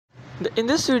In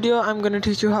this video I'm going to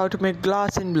teach you how to make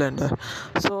glass in Blender.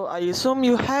 So I assume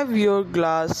you have your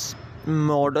glass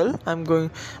model. I'm going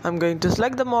to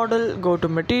select the model, go to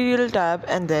material tab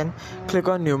and then click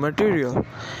on new material.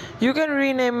 You can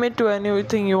rename it to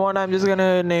anything you want. I'm just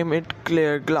gonna name it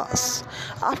clear glass.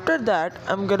 After that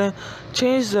I'm gonna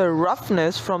change the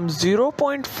roughness from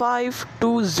 0.5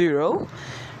 to 0.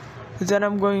 Then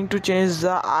I'm going to change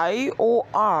the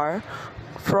IOR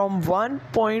from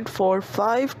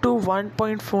 1.45 to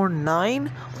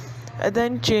 1.49 and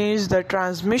then change the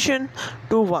transmission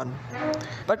to 1.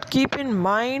 But keep in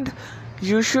mind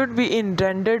you should be in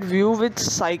rendered view with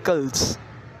cycles.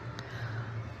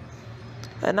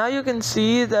 And now you can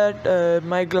see that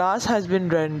my glass has been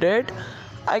rendered.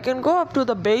 I can go up to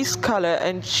the base color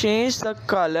and change the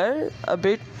color a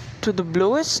bit to the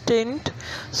bluest tint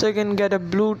so you can get a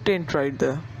blue tint right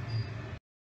there.